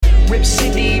Rip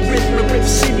City, rip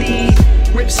City,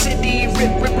 rip City,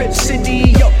 rip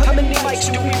City. Yo, how many mics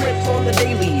do we rip on the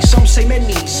daily? Some say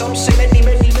many, some say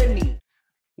many.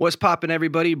 What's poppin',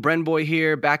 everybody? Bren Boy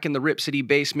here, back in the Rip City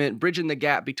basement, bridging the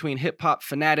gap between hip-hop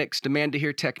fanatics' demand to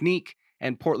hear technique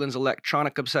and Portland's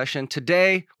electronic obsession.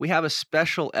 Today, we have a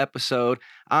special episode.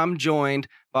 I'm joined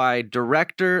by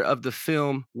director of the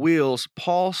film Wheels,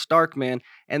 Paul Starkman,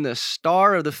 and the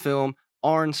star of the film,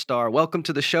 Arnstar. Welcome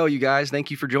to the show, you guys. Thank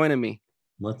you for joining me.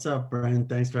 What's up, Brian?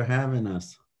 Thanks for having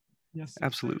us. Yes,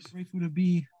 absolutely. Grateful to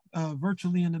be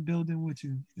virtually in the building with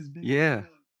you. Yeah,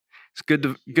 it's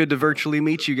good to virtually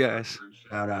meet you guys.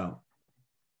 Shout out.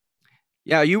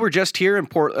 Yeah, you were just here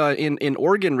in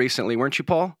Oregon recently, weren't you,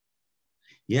 Paul?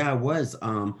 Yeah, I was.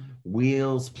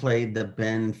 Wheels played the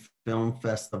Bend Film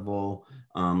Festival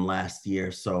last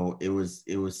year, so it was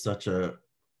such a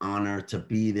honor to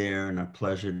be there and a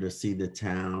pleasure to see the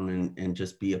town and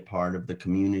just be a part of the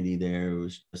community there. It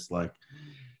was just like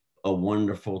a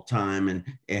wonderful time, and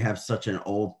they have such an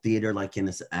old theater like in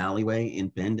this alleyway in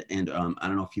Bend, and I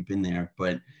don't know if you've been there,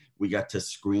 but we got to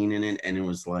screen in it, and it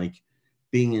was like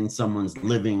being in someone's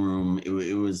living room.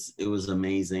 It was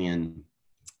amazing, and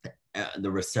the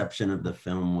reception of the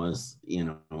film was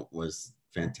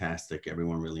fantastic.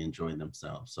 Everyone really enjoyed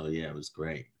themselves. So yeah, it was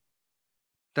great.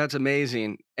 That's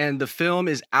amazing. And the film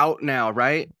is out now,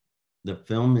 right? The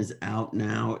film is out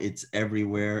now. It's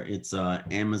everywhere. It's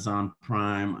Amazon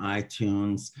Prime,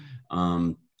 iTunes,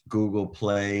 Google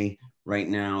Play. Right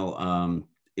now,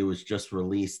 it was just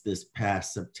released this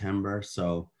past September.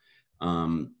 So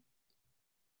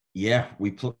yeah, we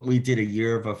did a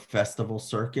year of a festival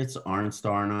circuits.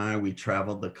 Arnstar and I, we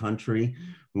traveled the country.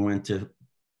 We went to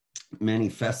many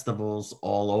festivals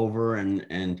all over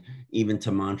and even to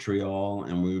Montreal.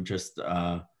 And we were just,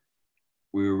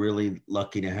 we were really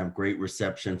lucky to have great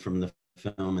reception from the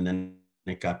film. And then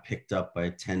it got picked up by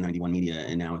 1091 Media,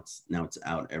 and now it's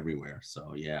out everywhere.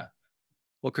 So yeah.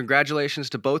 Well, congratulations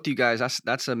to both you guys.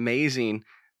 That's amazing.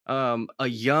 A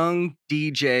young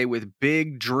DJ with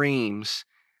big dreams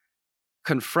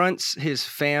confronts his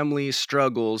family's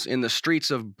struggles in the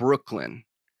streets of Brooklyn.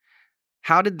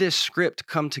 How did this script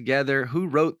come together? Who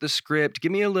wrote the script?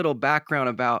 Give me a little background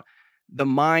about the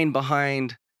mind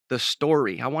behind the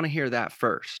story. I want to hear that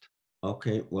first.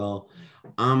 Okay, well,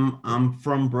 I'm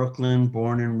from Brooklyn,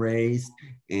 born and raised,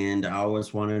 and I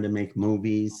always wanted to make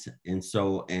movies. And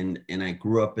so, and I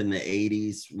grew up in the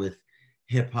 80s with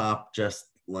hip hop just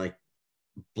like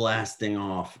blasting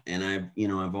off, and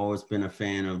I've always been a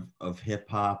fan of hip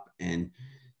hop and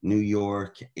New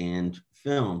York and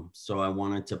film. So I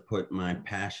wanted to put my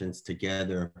passions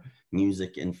together,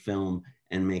 music and film,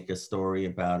 and make a story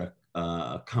about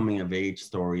a coming of age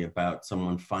story about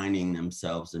someone finding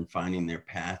themselves and finding their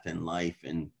path in life.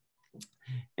 And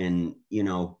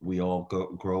we all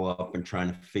grow up and trying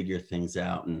to figure things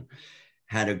out and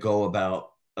how to go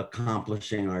about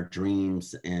accomplishing our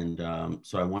dreams. And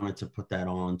so I wanted to put that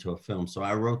all into a film. So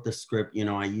I wrote the script.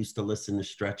 I used to listen to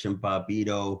Stretch and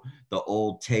Bobbito, the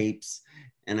old tapes,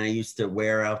 and I used to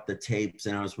wear out the tapes,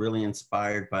 and I was really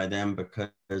inspired by them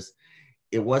because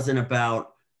it wasn't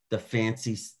about the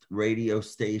fancy radio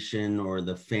station or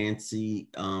the fancy,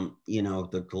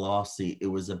 the glossy. It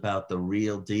was about the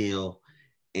real deal.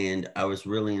 And I was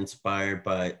really inspired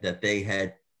by that. They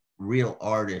had real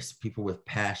artists, people with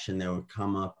passion that would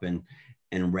come up and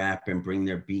rap and bring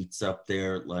their beats up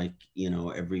there like,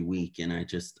 every week. And I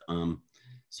just,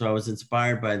 so I was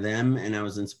inspired by them, and I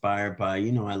was inspired by,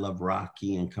 I love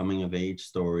Rocky and coming of age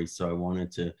stories. So I wanted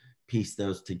to piece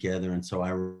those together. And so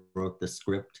I wrote the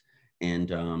script, and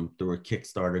through a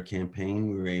Kickstarter campaign,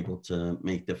 we were able to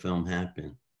make the film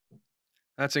happen.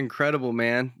 That's incredible,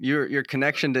 man. Your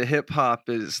connection to hip hop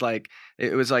is like,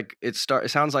 it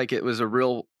sounds like it was a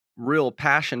real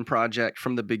passion project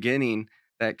from the beginning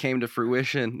that came to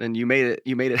fruition, and you made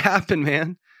it happen,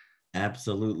 man.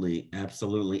 Absolutely. And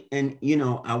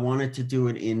I wanted to do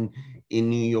it in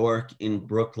New York, in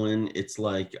Brooklyn. It's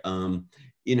like there'll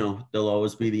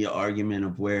always be the argument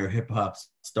of where hip hop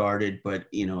started, but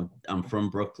I'm from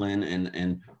Brooklyn,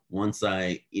 and once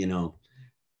I met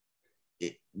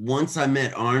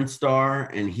Arnstar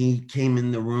and he came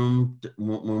in the room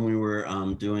when we were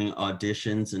doing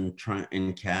auditions and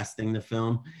casting the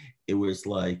film, it was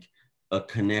like a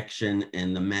connection,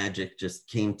 and the magic just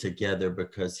came together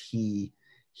because he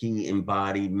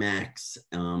embodied Max,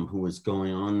 who was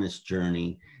going on this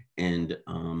journey, and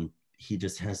he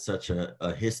just has such a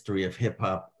history of hip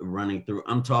hop running through.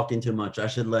 I'm talking too much. I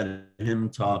should let him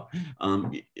talk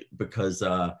because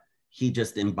he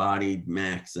just embodied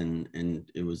Max, and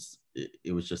it was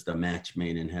just a match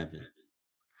made in heaven.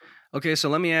 Okay, so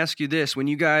let me ask you this. When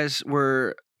you guys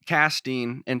were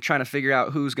casting and trying to figure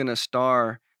out who's going to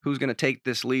star, who's going to take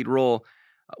this lead role,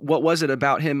 what was it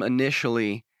about him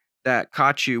initially that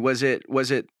caught you? Was it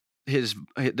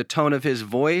the tone of his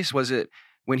voice? Was it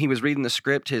when he was reading the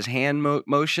script, his hand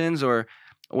motions, or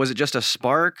was it just a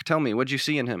spark? Tell me, what'd you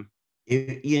see in him?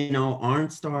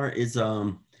 OnStar,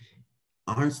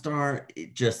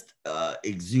 it just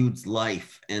exudes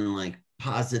life and like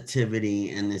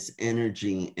positivity and this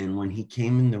energy. And when he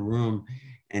came in the room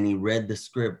and he read the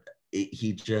script,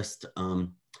 he just,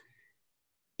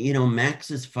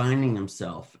 Max is finding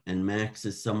himself, and Max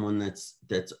is someone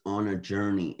that's on a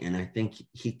journey. And I think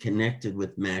he connected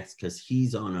with Max because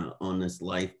he's on this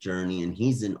life journey, and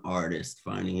he's an artist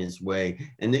finding his way.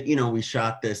 And we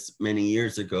shot this many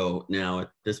years ago now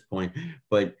at this point,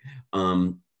 but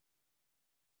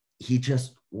he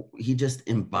just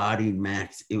embodied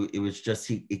Max. It was just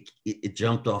it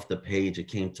jumped off the page. It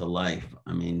came to life.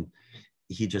 I mean,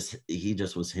 he just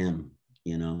was him.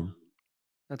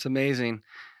 That's amazing.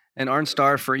 And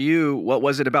Arnstar, for you, what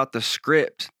was it about the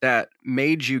script that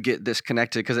made you get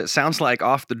disconnected? Because it sounds like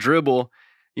off the dribble,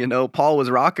 Paul was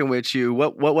rocking with you.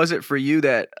 What was it for you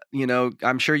that,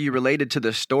 I'm sure you related to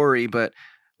the story, but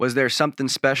was there something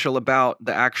special about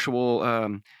the actual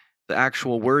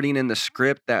wording in the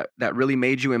script that really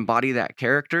made you embody that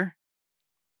character?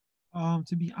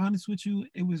 To be honest with you,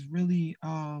 it was really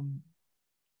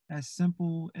as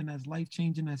simple and as life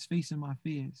changing as facing my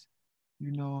fears.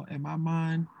 In my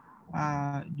mind,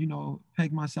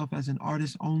 peg myself as an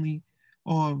artist only,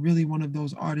 or really one of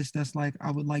those artists that's like,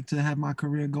 I would like to have my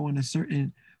career go in a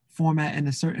certain format and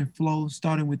a certain flow,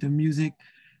 starting with the music.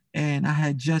 And I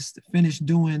had just finished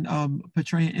doing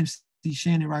portraying MC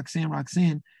Shan and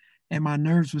Roxanne, and my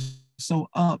nerves was so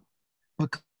up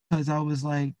because I was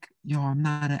like, yo, I'm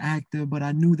not an actor, but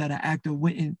I knew that an actor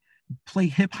wouldn't play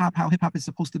hip hop how hip hop is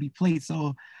supposed to be played.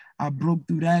 So I broke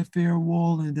through that fear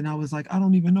wall, and then I was like, I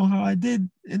don't even know how I did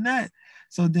in that.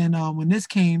 So then when this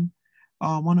came,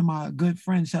 one of my good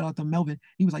friends, shout out to Melvin,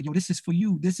 he was like, yo, this is for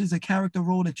you. This is a character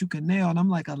role that you can nail. And I'm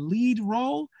like, a lead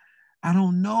role? I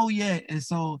don't know yet. And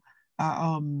so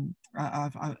I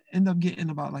end up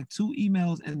getting about like 2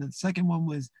 emails, and the second one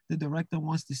was, the director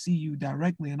wants to see you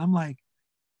directly. And I'm like,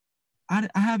 I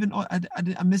haven't,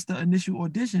 I missed the initial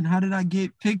audition. How did I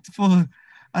get picked for?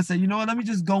 I said, you know what, let me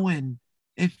just go in.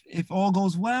 If all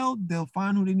goes well, they'll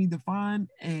find who they need to find,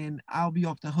 and I'll be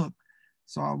off the hook.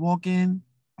 So I walk in,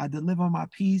 I deliver my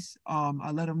piece.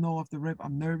 I let them know off the rip,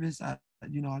 I'm nervous. I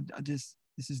just,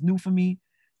 this is new for me.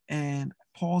 And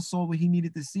Paul saw what he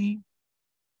needed to see.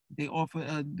 They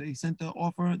sent the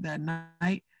offer that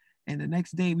night, and the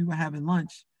next day we were having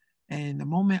lunch. And the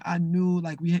moment I knew,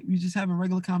 like we just having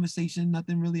regular conversation,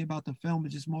 nothing really about the film,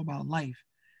 but just more about life.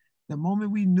 The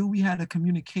moment we knew we had a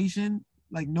communication,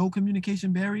 like no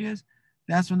communication barriers,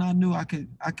 that's when I knew I could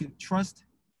trust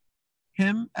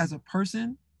him as a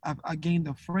person. I gained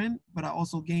a friend, but I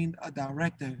also gained a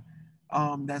director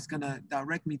that's gonna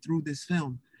direct me through this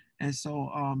film. And so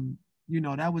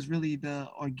that was really the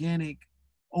organic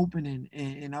opening,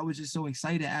 and I was just so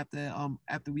excited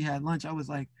after we had lunch. I was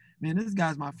like, man, this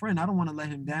guy's my friend. I don't want to let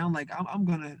him down. Like I'm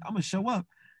gonna show up,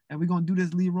 and we're gonna do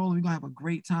this lead role, and we're gonna have a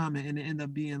great time, and it ended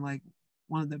up being like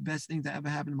one of the best things that ever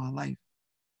happened in my life.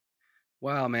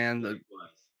 Wow, man,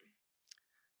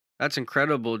 that's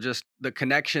incredible. Just the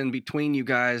connection between you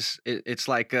guys. It's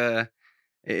like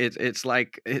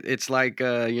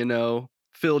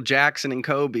Phil Jackson and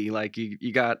Kobe. Like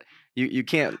you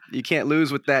can't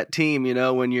lose with that team.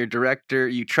 When you're director,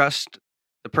 you trust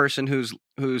the person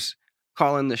who's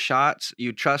calling the shots.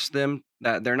 You trust them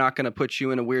that they're not going to put you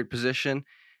in a weird position,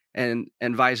 and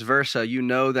vice versa. You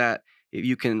know that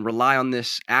you can rely on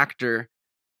this actor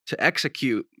to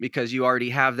execute because you already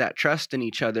have that trust in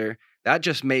each other. That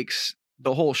just makes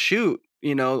the whole shoot,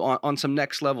 on some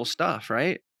next level stuff,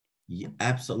 right? Yeah,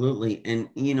 absolutely. And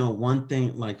one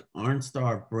thing like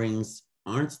OnStar,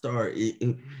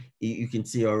 you can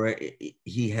see already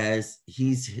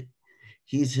he's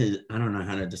his, I don't know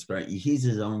how to describe it. He's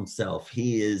his own self.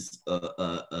 He is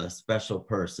a special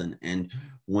person. And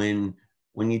when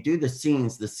you do the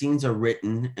scenes are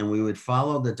written, and we would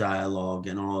follow the dialogue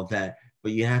and all of that,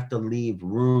 but you have to leave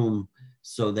room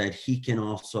so that he can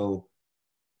also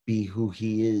be who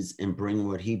he is and bring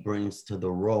what he brings to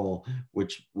the role,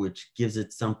 which gives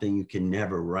it something you can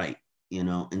never write.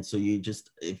 And so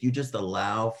if you just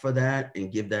allow for that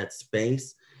and give that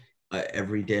space,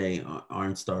 every day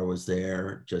OnStar was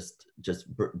there, just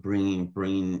bringing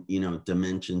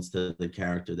dimensions to the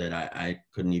character that I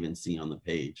couldn't even see on the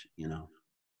page.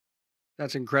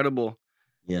 That's incredible.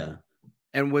 Yeah.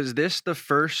 And was this the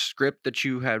first script that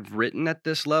you had written at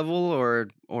this level, or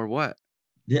what?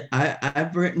 Yeah,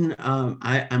 I've written.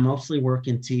 I mostly work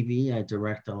in TV. I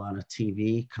direct a lot of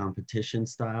TV competition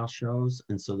style shows,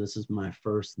 and so this is my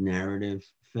first narrative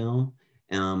film.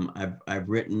 I've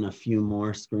written a few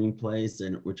more screenplays,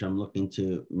 and which I'm looking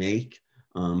to make.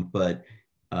 But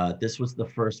this was the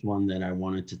first one that I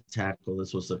wanted to tackle.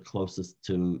 This was the closest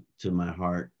to my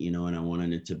heart, you know, and I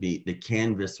wanted it to be, the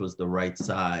canvas was the right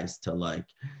size to, like,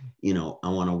 you know, I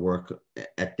want to work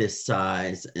at this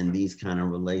size and these kind of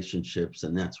relationships,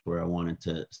 and that's where I wanted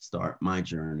to start my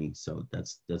journey. So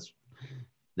that's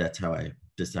how I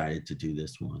decided to do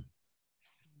this one.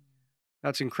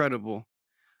 That's incredible.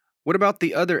 What about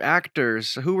the other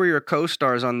actors? Who were your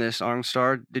co-stars on this,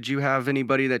 Angstar? Did you have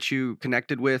anybody that you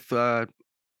connected with,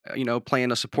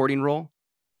 playing a supporting role?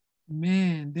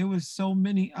 Man, there was so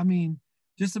many. I mean,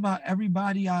 just about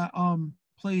everybody I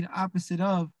played opposite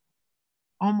of.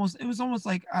 It was almost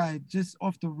like I just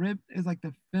off the rip. It's like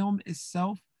the film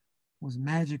itself was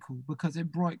magical because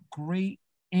it brought great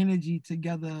energy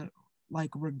together. Like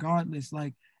regardless,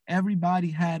 like everybody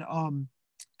had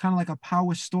kind of like a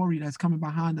power story that's coming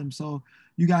behind them. So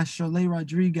you got Charlotte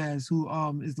Rodriguez, who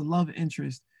is the love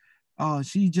interest.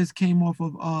 She just came off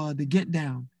of the Get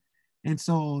Down, and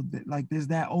so like there's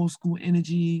that old school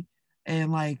energy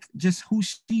and like just who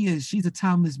she is. She's a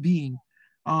timeless being.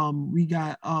 We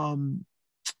got I'm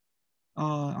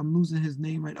losing his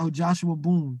name right. Oh, Joshua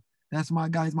Boone. That's my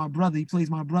guy. He's my brother. He plays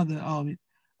my brother.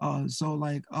 So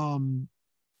like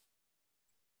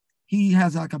he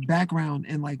has like a background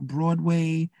in like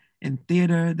Broadway and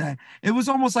theater that it was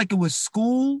almost like it was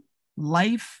school,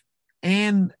 life,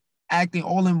 and acting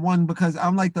all in one because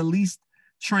I'm like the least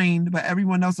trained, but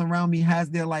everyone else around me has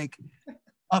their like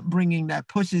upbringing that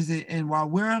pushes it. And while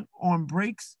we're on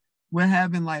breaks, we're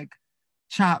having like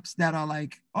chops that are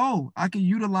like, oh, I can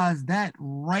utilize that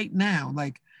right now.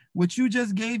 Like what you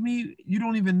just gave me, you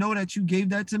don't even know that you gave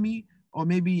that to me. Or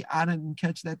maybe I didn't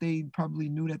catch that they probably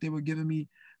knew that they were giving me,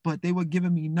 but they were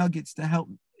giving me nuggets to help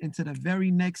into the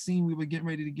very next scene we were getting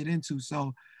ready to get into.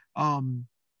 So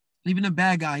even the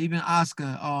bad guy, even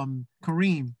Oscar,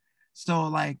 Kareem. So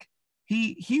like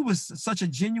he was such a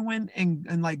genuine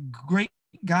and like great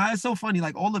guy. It's so funny.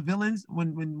 Like all the villains,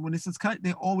 when this is cut,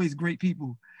 they're always great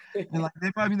people. And like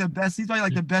they're probably the best. He's probably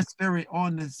like the best spirit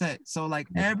on the set. So like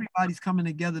everybody's coming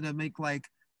together to make like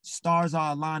stars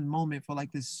are aligned moment for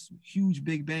like this huge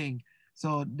big bang.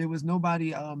 So there was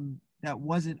nobody that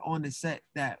wasn't on the set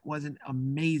that wasn't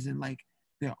amazing, like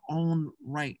their own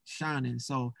right shining.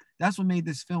 So that's what made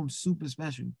this film super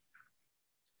special.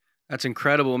 That's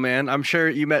incredible, man. I'm sure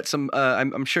you met some.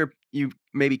 I'm sure you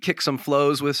maybe kicked some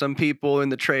flows with some people in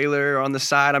the trailer or on the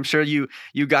side. I'm sure you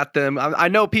got them. I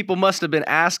know people must have been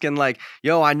asking like,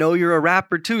 "Yo, I know you're a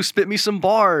rapper too. Spit me some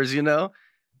bars," you know?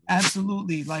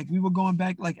 Absolutely. Like we were going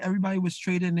back, like everybody was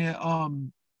trading their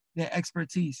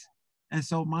expertise. And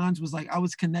so mine was like I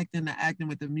was connecting the acting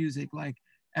with the music. Like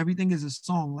everything is a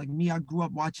song. Like me, I grew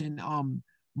up watching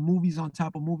movies on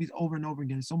top of movies over and over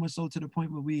again. So much so to the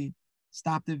point where we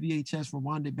stopped the VHS,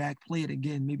 rewound it back, play it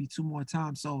again, maybe 2 more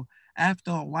times. So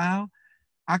after a while,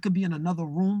 I could be in another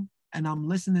room and I'm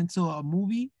listening to a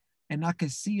movie and I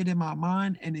could see it in my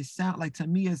mind. And it sound like to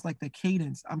me, it's like the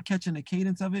cadence. I'm catching the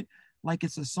cadence of it like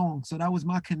it's a song. So that was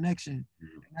my connection.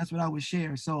 And that's what I would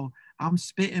share. So I'm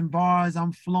spitting bars,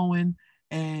 I'm flowing,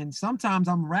 and sometimes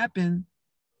I'm rapping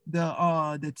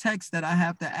the text that I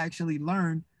have to actually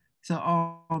learn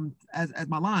to as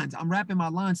my lines. I'm rapping my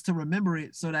lines to remember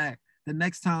it so that the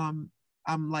next time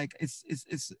I'm like it's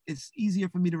easier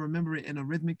for me to remember it in a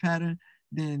rhythmic pattern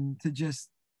than to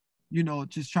just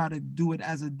just try to do it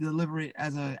as a deliberate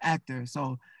as an actor.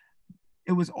 So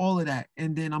it was all of that.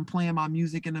 And then I'm playing my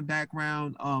music in the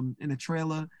background, in the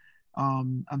trailer.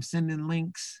 I'm sending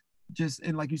links just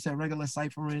in, like you said, regular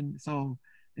ciphering. So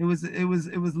it was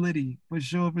litty for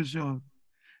sure, for sure.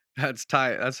 That's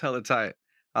tight. That's hella tight.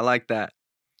 I like that.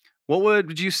 What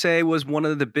would you say was one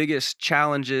of the biggest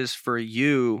challenges for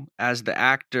you as the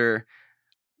actor,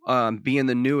 being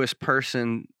the newest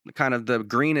person, kind of the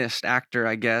greenest actor,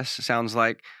 I guess, sounds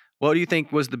like. What do you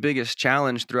think was the biggest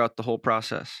challenge throughout the whole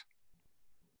process?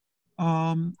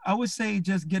 I would say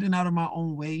just getting out of my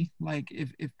own way. Like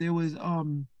if there was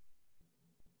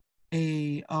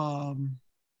a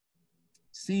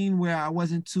scene where I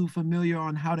wasn't too familiar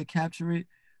on how to capture it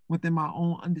within my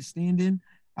own understanding,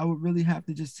 I would really have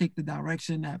to just take the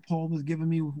direction that Paul was giving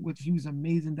me, which he was an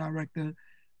amazing director,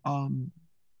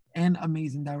 and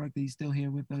amazing director. He's still here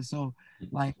with us. So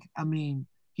like, I mean,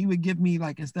 he would give me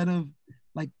like, instead of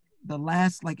like the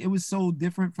last, like it was so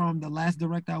different from the last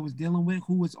director I was dealing with,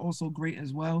 who was also great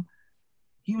as well.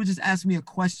 he would just ask me a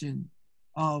question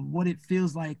of what it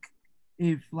feels like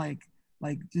if like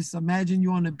just imagine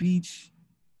you're on the beach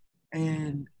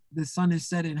and the sun is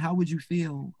setting. How would you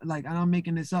feel? Like, and I'm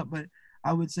making this up, but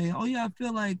I would say, oh yeah, I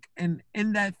feel like, and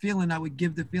in that feeling, I would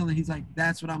give the feeling. He's like,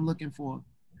 that's what I'm looking for.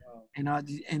 And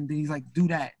and then he's like, do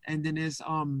that. And then there's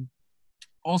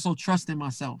also trusting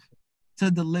myself to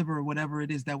deliver whatever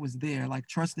it is that was there. Like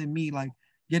trusting me, like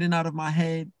getting out of my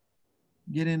head,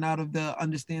 getting out of the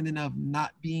understanding of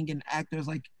not being an actor. It's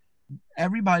like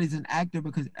everybody's an actor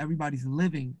because everybody's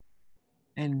living.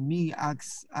 And me, I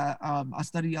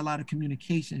study a lot of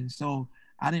communication, so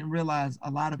I didn't realize a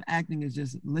lot of acting is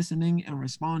just listening and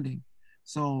responding.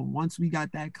 So once we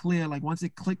got that clear, like once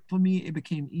it clicked for me, it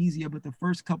became easier. But the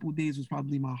first couple of days was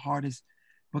probably my hardest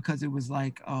because it was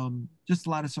like just a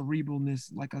lot of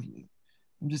cerebralness, like I'm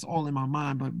just all in my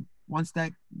mind. But once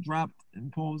that dropped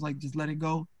and Paul was like, just let it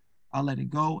go, I let it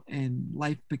go, and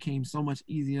life became so much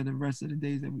easier the rest of the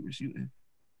days that we were shooting.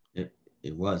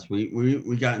 It was.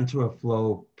 We got into a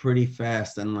flow pretty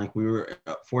fast, and like we were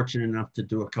fortunate enough to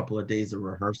do a couple of days of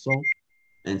rehearsal.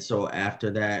 And so after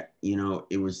that, you know,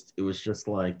 it was just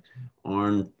like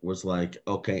Arn was like,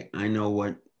 okay, I know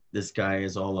what this guy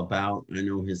is all about. I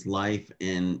know his life,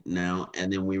 and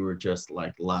then we were just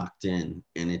like locked in,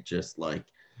 and it just like,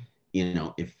 you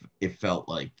know, it felt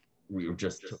like we were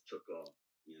just took off,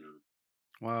 you know.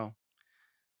 Wow.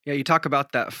 Yeah, you talk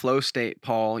about that flow state,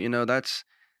 Paul. You know, that's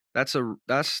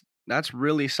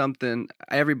really something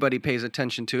everybody pays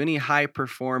attention to. Any high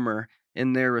performer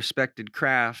in their respected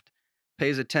craft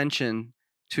pays attention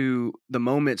to the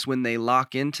moments when they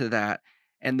lock into that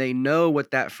and they know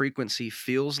what that frequency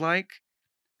feels like.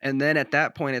 And then at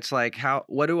that point, it's like,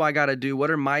 what do I got to do?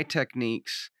 What are my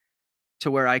techniques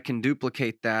to where I can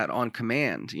duplicate that on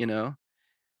command, you know?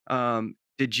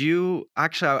 Did you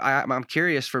actually, I'm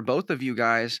curious for both of you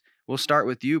guys, we'll start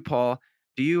with you, Paul.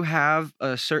 Do you have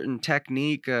a certain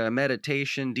technique,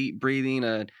 meditation, deep breathing,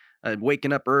 a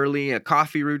waking up early, a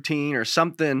coffee routine or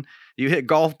something? You hit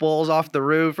golf balls off the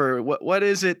roof, or what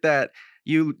is it that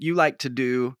you like to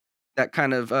do that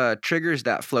kind of triggers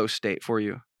that flow state for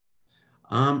you?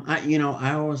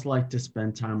 I always like to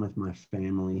spend time with my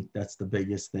family. That's the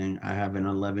biggest thing. I have an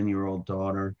 11-year-old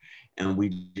daughter, and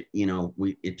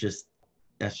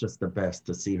that's just the best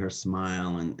to see her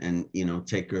smile and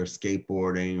take her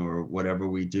skateboarding or whatever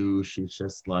we do. She's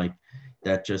just like,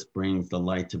 that just brings the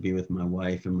light to be with my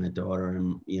wife and my daughter.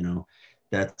 And,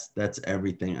 that's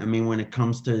everything. I mean, when it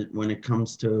comes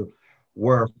to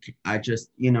work, I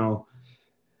just,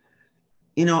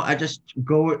 I just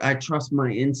go, I trust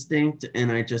my instinct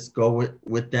and I just go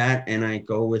with that. And I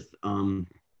go with,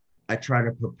 I try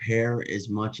to prepare as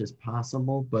much as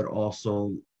possible, but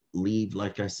also leave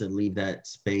that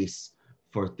space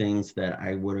for things that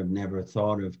I would have never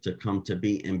thought of to come to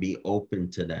be, and be open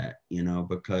to that,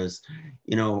 because,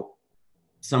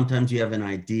 sometimes you have an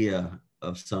idea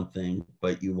of something,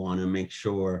 but you want to make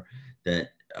sure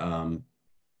that,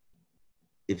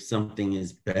 if something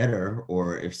is better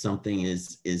or if something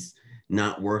is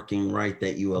not working right,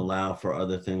 that you allow for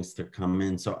other things to come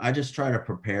in. So I just try to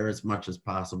prepare as much as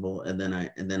possible, and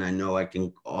then I know I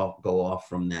can go off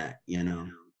from that,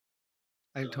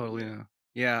 I totally know.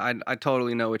 Yeah, I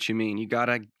totally know what you mean. You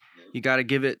gotta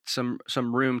give it some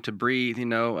room to breathe.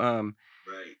 Right.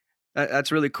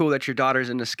 That's really cool that your daughter's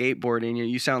into skateboarding.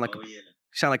 You sound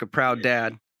like a proud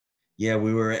dad. Yeah,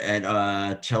 we were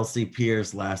at Chelsea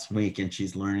Piers last week, and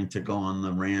she's learning to go on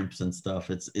the ramps and stuff.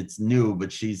 It's new,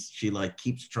 but she like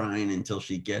keeps trying until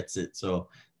she gets it. So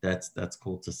that's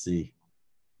cool to see.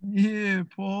 Yeah,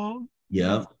 Paul.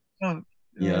 Yeah.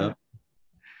 Yeah.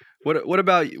 What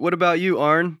about you,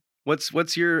 Arn?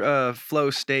 What's your flow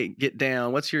state? Get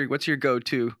down. What's your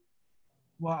go-to?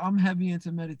 Well, I'm heavy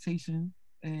into meditation,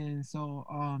 and so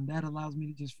that allows me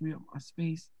to just free up my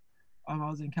space. I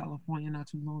was in California not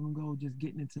too long ago, just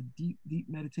getting into deep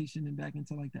meditation and back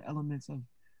into like the elements of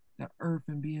the earth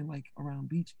and being like around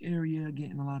beach area,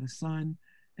 getting a lot of sun,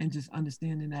 and just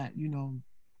understanding that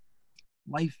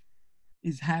life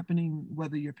is happening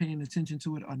whether you're paying attention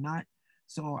to it or not.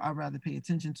 So I'd rather pay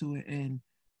attention to it. And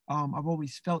I've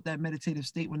always felt that meditative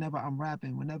state whenever I'm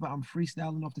rapping, whenever I'm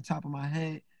freestyling off the top of my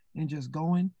head and just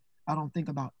going. I don't think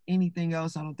about anything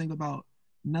else. I don't think about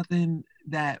nothing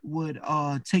that would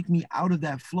take me out of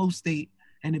that flow state.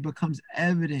 And it becomes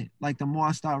evident, like the more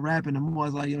I start rapping, the more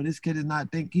it's like, yo, this kid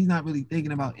he's not really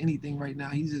thinking about anything right now.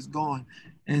 He's just gone.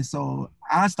 And so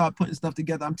I start putting stuff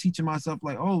together. I'm teaching myself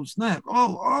like, oh, snap,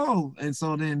 oh. And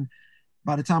so then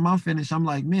by the time I'm finished, I'm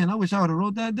like, man, I wish I would have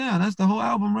wrote that down. That's the whole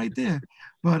album right there.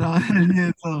 But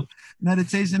yeah, so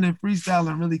meditation and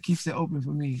freestyling really keeps it open for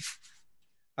me.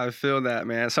 I feel that,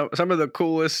 man. Some of the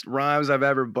coolest rhymes I've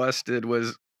ever busted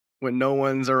was when no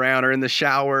one's around or in the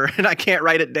shower and I can't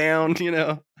write it down, you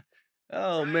know.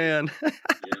 Oh man. Yeah.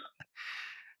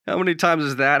 How many times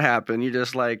does that happen? You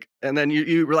just like, and then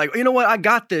you were like, you know what? I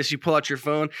got this. You pull out your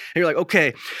phone and you're like,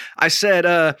 okay, I said,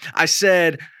 oh,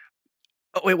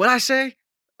 wait, what I say?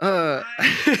 Yeah.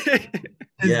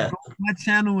 My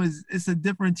channel it's a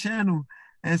different channel.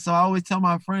 And so I always tell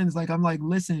my friends, like, I'm like,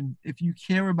 listen, if you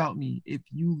care about me, if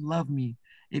you love me,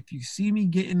 if you see me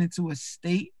getting into a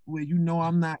state where you know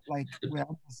I'm not like where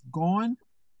I'm just gone,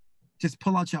 just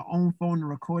pull out your own phone and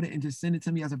record it and just send it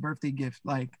to me as a birthday gift.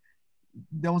 Like,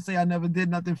 don't say I never did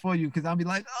nothing for you, because I'll be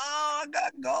like, oh, I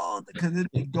got gold, because it'll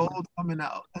be gold coming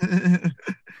out.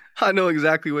 I know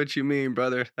exactly what you mean,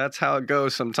 brother. That's how it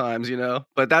goes sometimes, you know.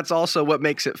 But that's also what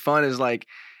makes it fun is like,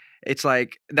 it's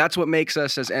like, that's what makes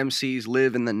us as MCs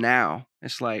live in the now.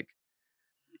 It's like,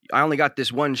 I only got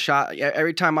this one shot.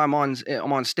 Every time I'm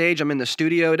on stage, I'm in the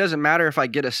studio. It doesn't matter if I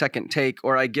get a second take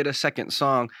or I get a second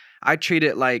song. I treat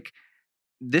it like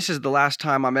this is the last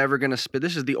time I'm ever going to spit.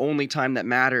 This is the only time that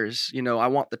matters. You know, I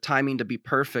want the timing to be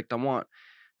perfect. I want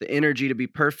the energy to be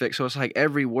perfect. So it's like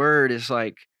every word is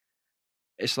like,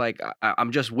 it's like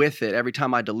I'm just with it every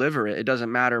time I deliver it. It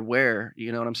doesn't matter where,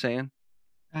 you know what I'm saying?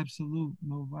 Absolute,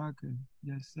 no vodka.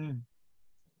 Yes, sir.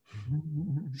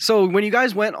 So when you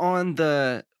guys went on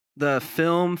the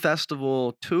film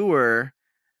festival tour,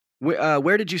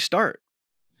 where did you start?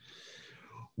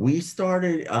 We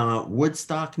started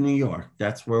Woodstock, New York.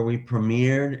 That's where we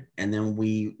premiered, and then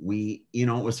we you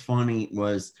know, it was funny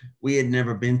was we had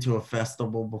never been to a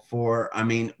festival before. I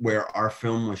mean, where our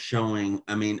film was showing.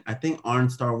 I mean, I think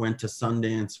OnStar went to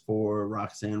Sundance for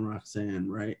Roxanne,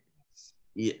 right?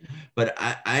 Yeah, but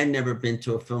I had never been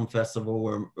to a film festival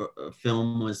where a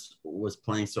film was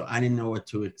playing, so I didn't know what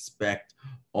to expect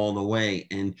all the way.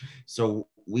 And so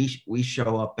we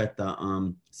show up at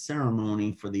the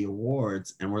ceremony for the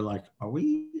awards, and we're like, are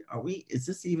we is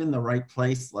this even the right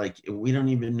place? Like, we don't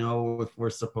even know if we're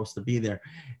supposed to be there.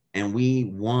 And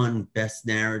we won Best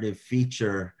Narrative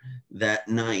Feature that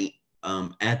night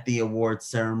at the award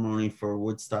ceremony for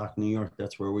Woodstock, New York.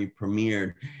 That's where we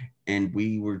premiered, and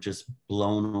we were just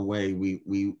blown away.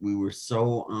 We were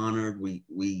so honored.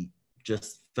 We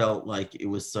just felt like it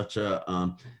was such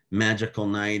a magical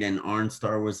night, and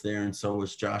OnStar was there, and so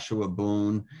was Joshua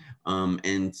Boone,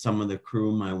 and some of the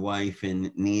crew. My wife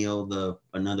and Neil,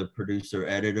 another producer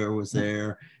editor, was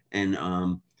there, and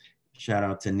shout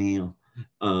out to Neil.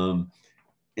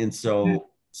 And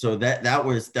so that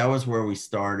was where we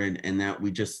started, and that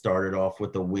we just started off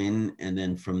with a win, and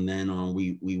then from then on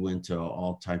we went to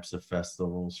all types of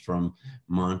festivals, from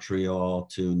Montreal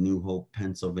to New Hope,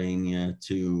 Pennsylvania,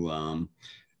 to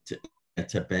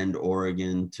Bend,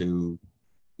 Oregon, to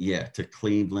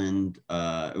Cleveland.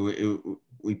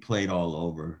 We played all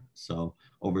over, so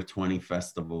over 20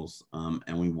 festivals,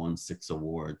 and we won 6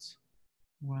 awards.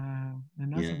 Wow.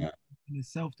 And that's in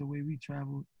itself, the way we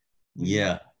traveled.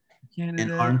 Yeah.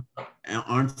 Canada. And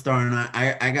OnStar and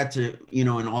I got to, you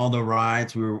know, in all the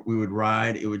rides we would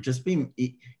ride, it would just be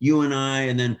you and I,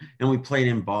 and we played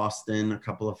in Boston, a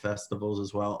couple of festivals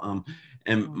as well.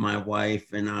 And my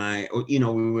wife and I, you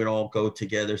know, we would all go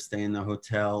together, stay in the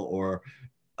hotel, or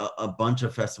a bunch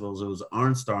of festivals. It was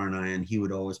OnStar and I, and he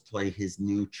would always play his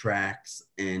new tracks,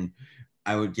 and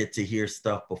I would get to hear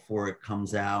stuff before it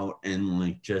comes out, and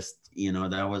like, just, you know,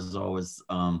 that was always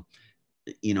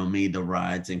you know, made the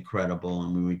rides incredible,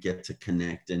 and we would get to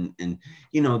connect, and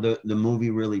you know, the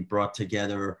movie really brought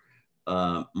together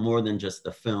more than just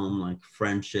the film, like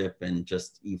friendship, and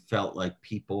just, you felt like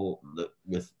people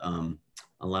with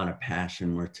a lot of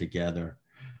passion were together.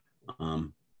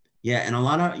 Yeah, and a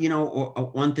lot of, you know,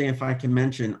 one thing, if I can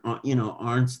mention, you know,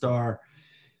 OnStar,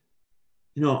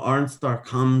 you know, OnStar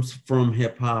comes from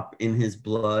hip hop in his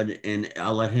blood, and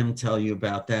I'll let him tell you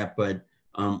about that. But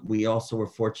we also were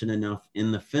fortunate enough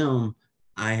in the film,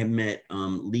 I had met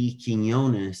Lee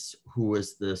Quinones, who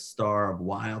was the star of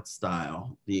Wild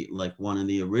Style, like one of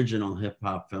the original hip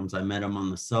hop films. I met him on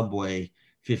the subway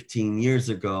 15 years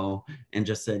ago and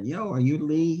just said, yo, are you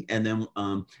Lee? And then,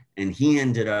 and he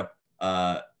ended up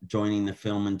joining the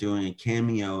film and doing a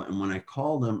cameo. And when I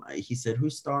called him, he said,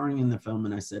 who's starring in the film?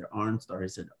 And I said, OnStar. He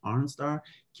said, OnStar?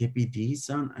 Kippy D's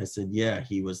son? I said, yeah.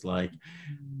 He was like,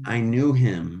 I knew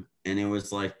him. And it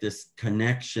was like this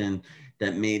connection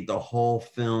that made the whole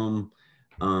film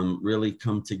really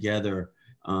come together.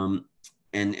 And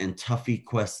Tuffy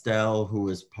Questel, who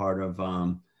was part of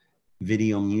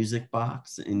Video Music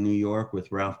Box in New York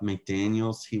with Ralph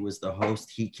McDaniels, he was the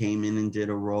host. He came in and did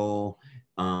a role.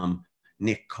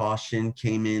 Nick Caution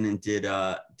came in and did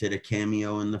a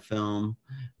cameo in the film,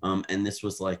 and this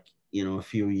was like, you know, a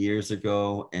few years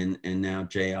ago. And now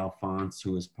Jay Alphonse,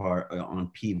 who was part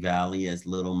on P-Valley as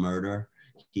Little Murder,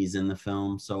 he's in the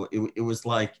film. So it was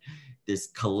like this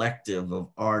collective of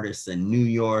artists in New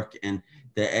York. And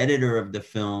the editor of the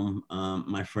film,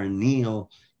 my friend Neil,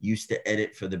 used to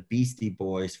edit for the Beastie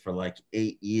Boys for like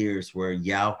 8 years, where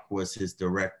Yauch was his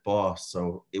direct boss.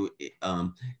 So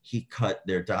he cut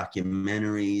their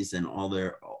documentaries and all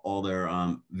their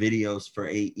videos for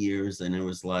 8 years. And it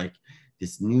was like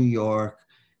this New York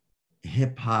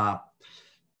hip hop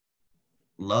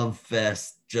love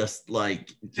fest,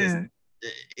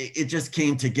 it just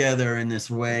came together in this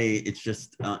way. It's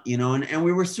just, you know, and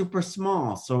we were super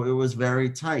small. So it was very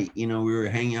tight. You know, we were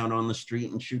hanging out on the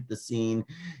street and shoot the scene,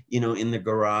 you know, in the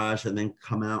garage, and then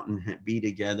come out and be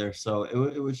together. So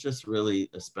it was just really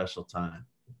a special time.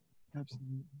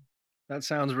 Absolutely. That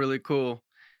sounds really cool.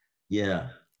 Yeah.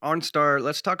 OnStar,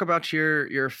 let's talk about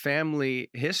your family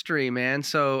history, man.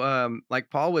 So, like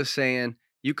Paul was saying,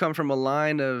 you come from a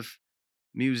line of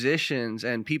musicians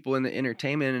and people in the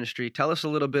entertainment industry. Tell us a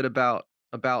little bit about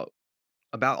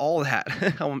all that.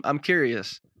 I'm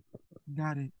curious.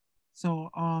 Got it. So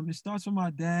it starts with my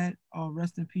dad.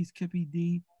 Rest in peace, Kippy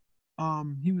D.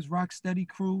 He was Rocksteady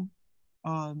Crew.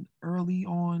 Early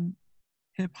on,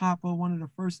 hip hopper, one of the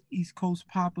first East Coast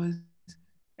poppers,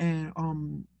 and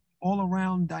all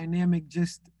around dynamic,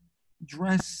 just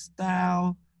dress,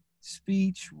 style,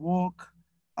 speech, walk.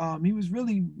 He was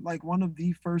really like one of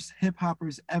the first hip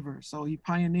hoppers ever. So he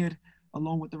pioneered,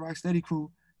 along with the Rocksteady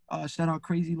Crew. Shout out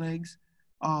Crazy Legs.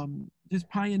 Just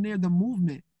pioneered the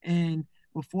movement. And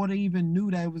before they even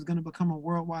knew that it was going to become a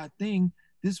worldwide thing,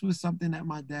 this was something that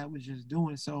my dad was just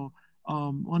doing. So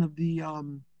one of the,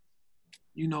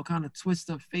 you know, kind of twists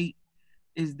of fate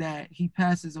is that he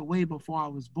passes away before I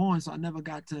was born. So I never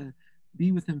got to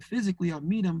be with him physically or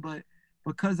meet him. But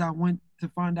because I went to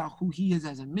find out who he is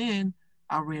as a man,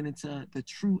 I ran into the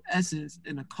true essence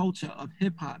and the culture of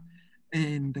hip hop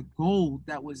and the gold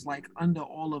that was like under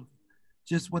all of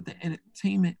just what the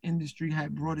entertainment industry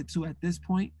had brought it to at this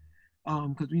point.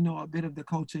 Because we know a bit of the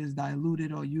culture is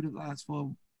diluted or utilized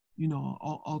for, you know,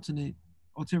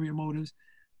 ulterior motives.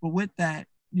 But with that,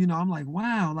 you know, I'm like,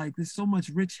 wow, like there's so much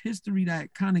rich history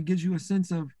that kind of gives you a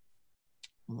sense of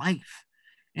life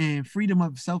and freedom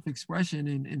of self-expression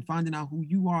and finding out who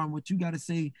you are and what you got to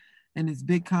say in this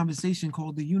big conversation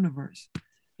called the universe.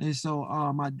 And so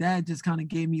my dad just kind of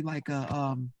gave me like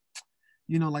a,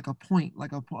 you know, like a point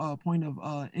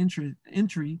of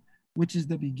entry, which is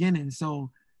the beginning. So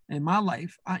in my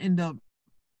life, I end up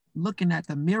looking at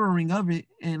the mirroring of it.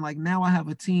 And like now I have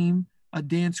a team, a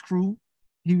dance crew.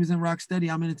 He was in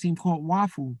Rocksteady. I'm in a team called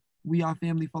Wafu. We Are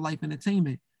Family for Life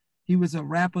Entertainment. He was a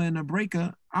rapper and a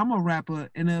breaker. I'm a rapper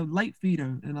and a light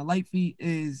feeder. And a light feed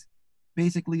is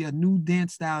basically a new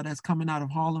dance style that's coming out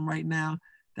of Harlem right now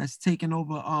that's taken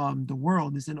over the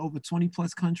world. It's in over 20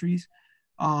 plus countries.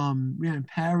 We're in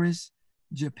Paris,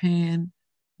 Japan,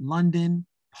 London,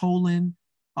 Poland,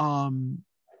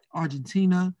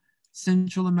 Argentina,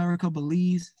 Central America,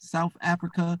 Belize, South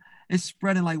Africa. It's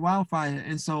spreading like wildfire.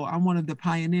 And so I'm one of the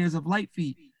pioneers of Light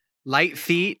Feet. Light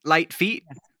feet?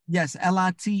 Yes,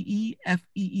 Litefeet,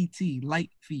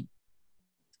 Light Feet.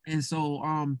 And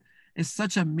so it's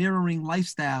such a mirroring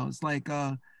lifestyle. It's like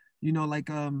you know, like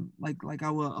our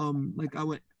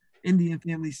Indian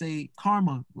family say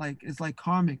karma. Like it's like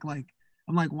karmic. Like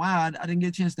I'm like, wow, I didn't get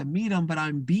a chance to meet him, but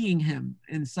I'm being him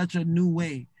in such a new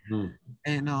way.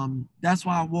 And that's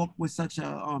why I walk with such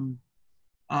a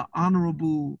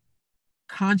honorable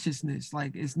consciousness.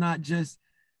 Like it's not just,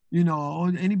 you know,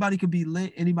 anybody could be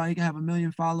lit, anybody can have 1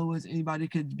 million followers, anybody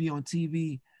could be on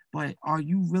TV, but are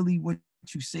you really what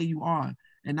you say you are?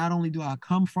 And not only do I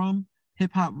come from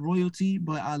hip hop royalty,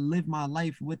 but I live my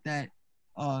life with that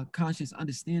conscious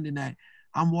understanding that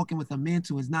I'm walking with a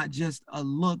mantle. It's not just a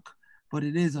look, but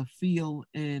it is a feel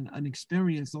and an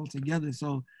experience altogether.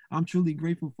 So I'm truly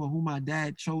grateful for who my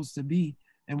dad chose to be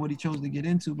and what he chose to get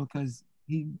into, because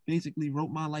he basically wrote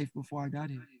my life before I got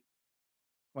here.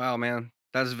 Wow, man.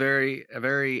 That's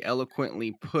very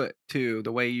eloquently put too,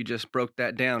 the way you just broke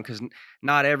that down, because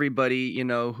not everybody, you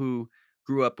know, who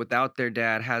grew up without their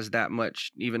dad has that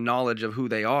much even knowledge of who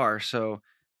they are. So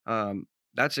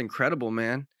that's incredible,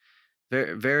 man.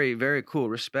 Very, very, very cool.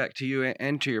 Respect to you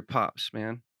and to your pops,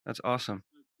 man. That's awesome.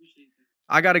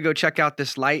 I got to go check out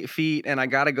this Light Feet, and I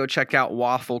got to go check out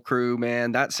Waffle Crew,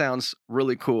 man. That sounds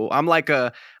really cool. I'm like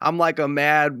a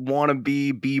mad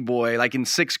wannabe b-boy. Like in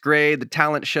 6th grade, the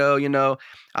talent show, you know,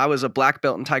 I was a black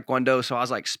belt in Taekwondo, so I was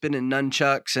like spinning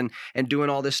nunchucks and doing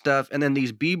all this stuff. And then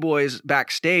these b-boys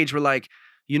backstage were like,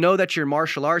 you know that your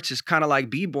martial arts is kind of like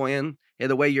b-boying,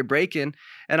 the way you're breaking.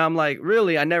 And I'm like,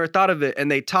 really? I never thought of it.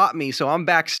 And they taught me. So I'm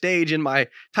backstage in my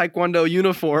Taekwondo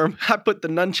uniform. I put the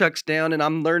nunchucks down and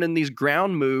I'm learning these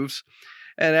ground moves.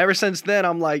 And ever since then,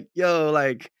 I'm like, yo,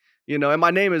 like, you know, and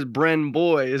my name is Bren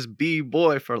Boy, is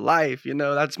B-Boy for life. You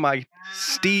know, that's my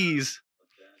steez,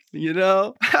 you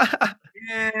know?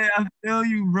 Yeah, I feel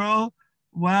you, bro.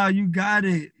 Wow, you got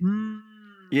it.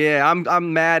 Yeah,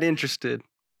 I'm mad interested.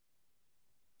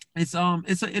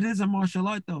 It is a martial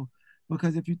art though,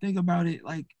 because if you think about it,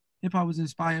 like hip hop was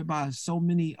inspired by so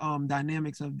many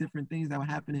dynamics of different things that were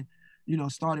happening, you know,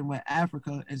 starting with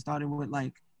Africa and starting with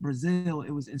like Brazil.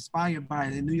 It was inspired by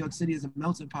it. And New York City is a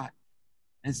melting pot.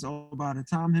 And so by the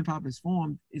time hip hop is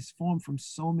formed, it's formed from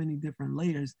so many different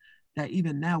layers that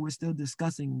even now we're still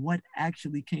discussing what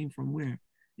actually came from where.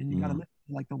 And you gotta look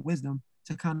at like the wisdom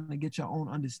to kind of get your own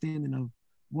understanding of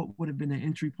what would have been an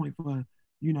entry point for,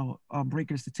 you know,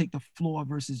 breakers to take the floor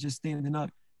versus just standing up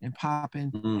and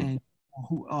popping, and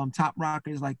who top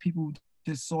rockers, like people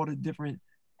just saw the different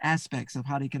aspects of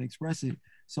how they can express it.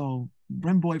 So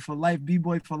Brim Boy for life,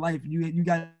 B-Boy for life, you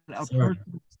got a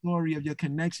personal story of your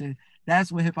connection.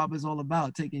 That's what hip hop is all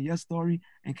about, taking your story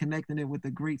and connecting it with the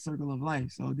great circle of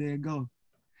life. So there you go.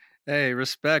 Hey,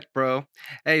 respect, bro.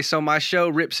 Hey, so my show,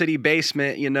 Rip City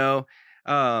Basement, you know,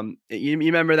 you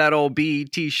remember that old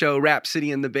BET show, Rap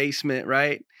City in the Basement,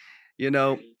 right? You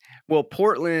know, well,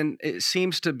 Portland, it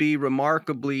seems to be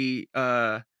remarkably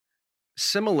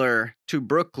similar to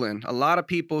Brooklyn. A lot of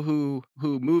people who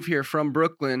move here from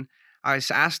Brooklyn, I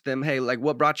asked them, hey, like,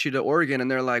 what brought you to Oregon?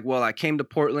 And they're like, well, I came to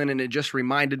Portland and it just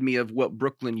reminded me of what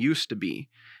Brooklyn used to be.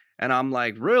 And I'm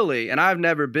like, really? And I've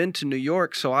never been to New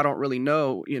York, so I don't really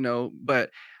know, you know, but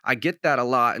I get that a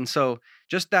lot. And so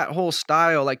just that whole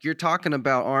style, like you're talking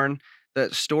about, Arn,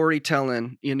 that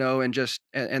storytelling, you know, and just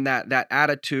and that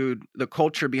attitude, the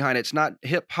culture behind it. It's not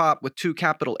hip hop with 2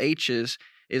 capital H's,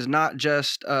 is not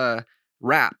just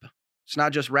rap. It's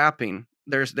not just rapping.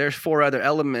 There's 4 other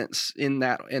elements in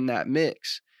that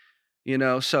mix, you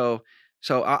know. So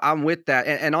I'm with that.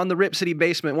 And on the Rip City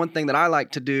Basement, one thing that I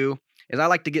like to do is I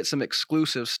like to get some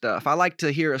exclusive stuff. I like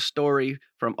to hear a story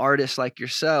from artists like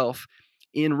yourself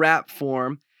in rap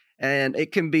form. And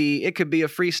it could be a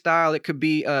freestyle. It could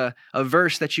be a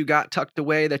verse that you got tucked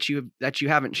away that you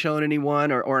haven't shown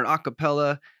anyone, or an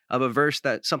acapella of a verse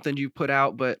that something you put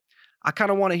out. But I kind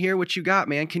of want to hear what you got,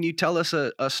 man. Can you tell us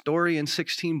a story in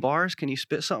 16 bars? Can you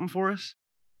spit something for us?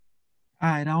 All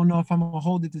right, I don't know if I'm gonna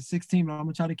hold it to 16, but I'm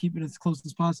gonna try to keep it as close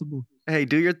as possible. Hey,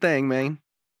 do your thing, man.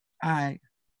 All right.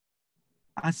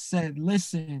 I said,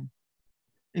 listen,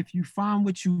 if you find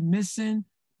what you're missing,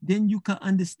 then you can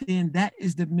understand that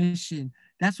is the mission.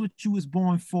 That's what you was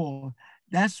born for.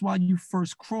 That's why you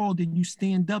first crawled and you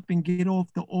stand up and get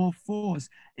off the all fours.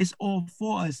 It's all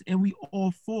for us, and we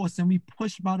all force, and we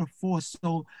push by the force.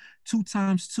 So 2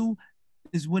 times 2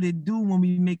 is what it do when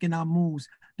we making our moves.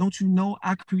 Don't you know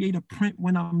I create a print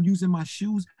when I'm using my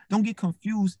shoes? Don't get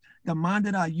confused. The mind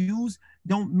that I use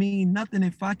don't mean nothing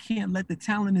if I can't let the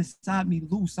talent inside me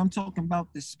loose. I'm talking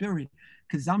about the spirit,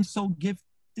 because I'm so gifted.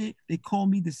 They call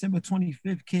me December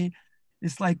 25th, kid.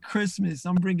 It's like Christmas.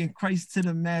 I'm bringing Christ to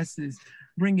the masses,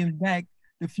 bringing back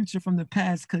the future from the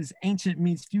past, because ancient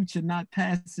means future, not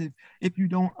passive. If you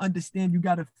don't understand, you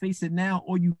got to face it now,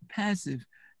 or you passive.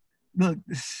 Look.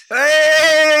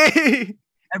 Hey!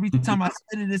 Every time I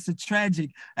spit it, it's a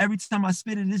tragic. Every time I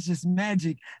spit it, it's just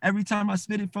magic. Every time I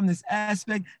spit it from this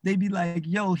aspect, they be like,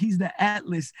 yo, he's the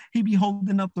Atlas. He be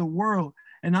holding up the world.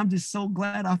 And I'm just so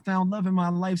glad I found love in my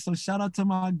life. So shout out to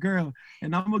my girl.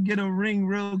 And I'm going to get a ring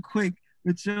real quick,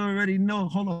 but you already know.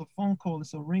 Hold on, phone call.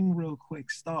 It's a ring real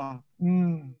quick. Star.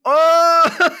 Oh!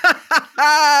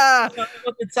 That's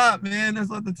at the top, man.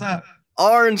 That's at the top.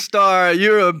 Orange Star,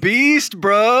 you're a beast,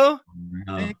 bro.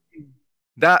 Thank you.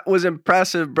 That was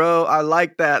impressive, bro. I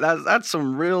like that. That's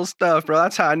some real stuff, bro.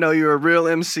 That's how I know you're a real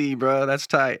MC, bro. That's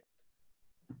tight.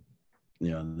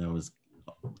 Yeah, that was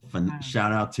fun.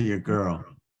 Shout out to your girl.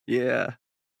 Yeah.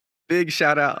 Big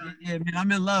shout out. Yeah, man,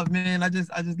 I'm in love, man. I just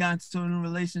got into a new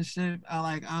relationship.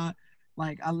 I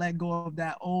let go of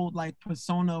that old like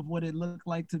persona of what it looked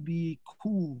like to be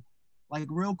cool. Like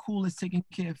real cool is taking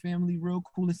care of family. Real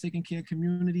cool is taking care of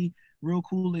community. Real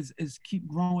cool is keep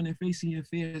growing and facing your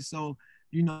fears. So,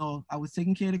 you know, I was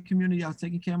taking care of the community. I was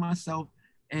taking care of myself.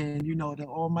 And, you know, the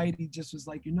Almighty just was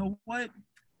like, you know what?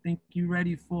 think you're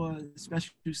ready for a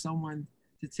special someone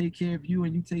to take care of you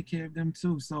and you take care of them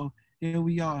too. So here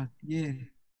we are. Yeah.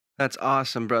 That's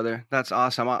awesome, brother. That's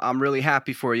awesome. I'm really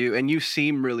happy for you, and you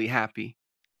seem really happy.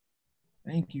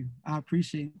 Thank you. I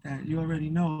appreciate that. You already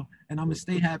know. And I'm going to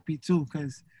stay happy too,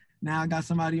 because now I got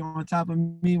somebody on top of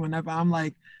me whenever I'm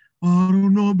like, oh, I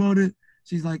don't know about it.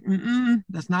 She's like,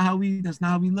 that's not how we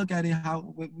look at it.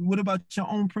 What about your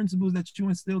own principles that you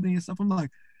instilled in yourself? I'm like,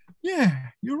 yeah,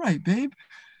 you're right, babe.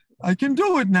 I can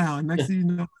do it now. And next thing you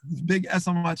know, this big S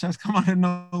on my chest come out of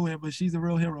nowhere, but she's a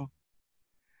real hero.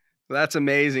 That's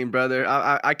amazing, brother.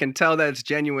 I can tell that it's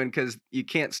genuine because you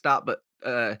can't stop but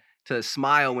to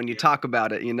smile when you talk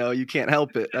about it. You know, you can't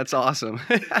help it. That's awesome.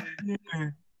 Yeah.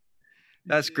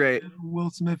 That's great. Will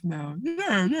Smith now.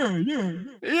 Yeah.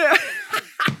 Yeah.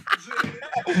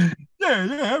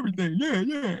 yeah, everything.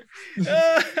 Yeah.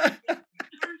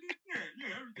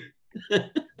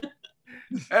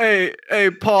 Hey,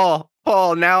 Paul,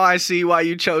 now I see why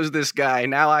you chose this guy.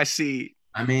 Now I see.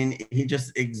 I mean, he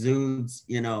just exudes,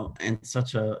 and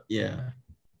such a,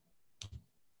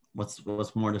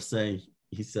 what's more to say?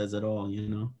 He says it all,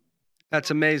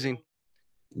 That's amazing.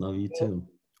 Love you too.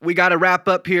 We got to wrap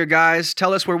up here, guys.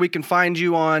 Tell us where we can find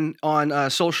you on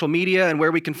social media and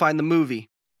where we can find the movie.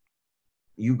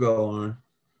 You go on.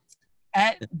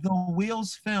 At The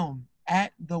Wheels Film.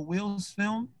 At The Wheels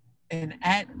Film. And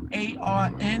at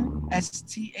ARNSTAR.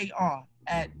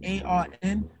 At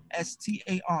ARNSTAR.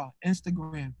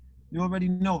 Instagram. You already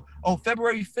know. Oh,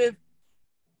 February 5th.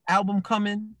 Album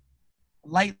coming.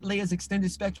 Light Layers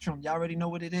Extended Spectrum. Y'all already know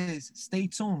what it is. Stay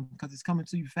tuned because it's coming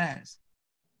to you fast.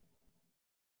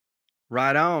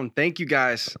 Right on. Thank you,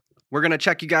 guys. We're going to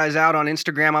check you guys out on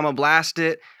Instagram. I'm going to blast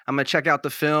it. I'm going to check out the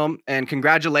film. And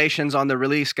congratulations on the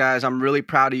release, guys. I'm really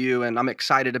proud of you, and I'm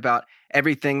excited about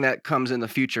everything that comes in the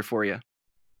future for you.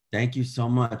 Thank you so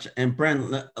much. And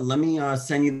Brent, let me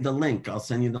send you the link. I'll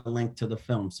send you the link to the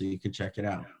film so you can check it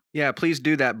out. Yeah, please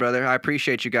do that, brother. I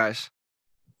appreciate you guys.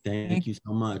 Thank you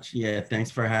so much. Yeah,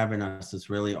 thanks for having us. It's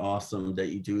really awesome that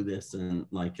you do this and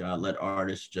let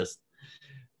artists just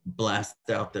blast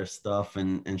out their stuff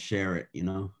and share it,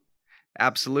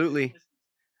 Absolutely.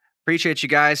 Appreciate you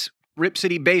guys. Rip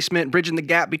City Basement, bridging the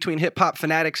gap between hip-hop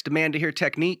fanatics' demand to hear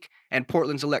technique and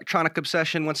Portland's electronic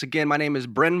obsession. Once again, my name is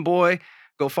Bren Boy.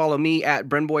 Go follow me at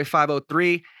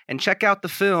BrenBoy503 and check out the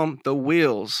film, The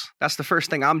Wheels. That's the first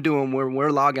thing I'm doing when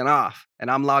we're logging off,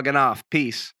 and I'm logging off.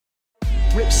 Peace.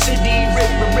 Rip City,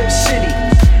 Rip City.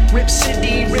 Rip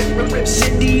City, Rip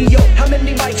City. Yo, how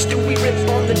many mics do we rip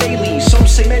on the daily? Some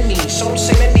say many, some say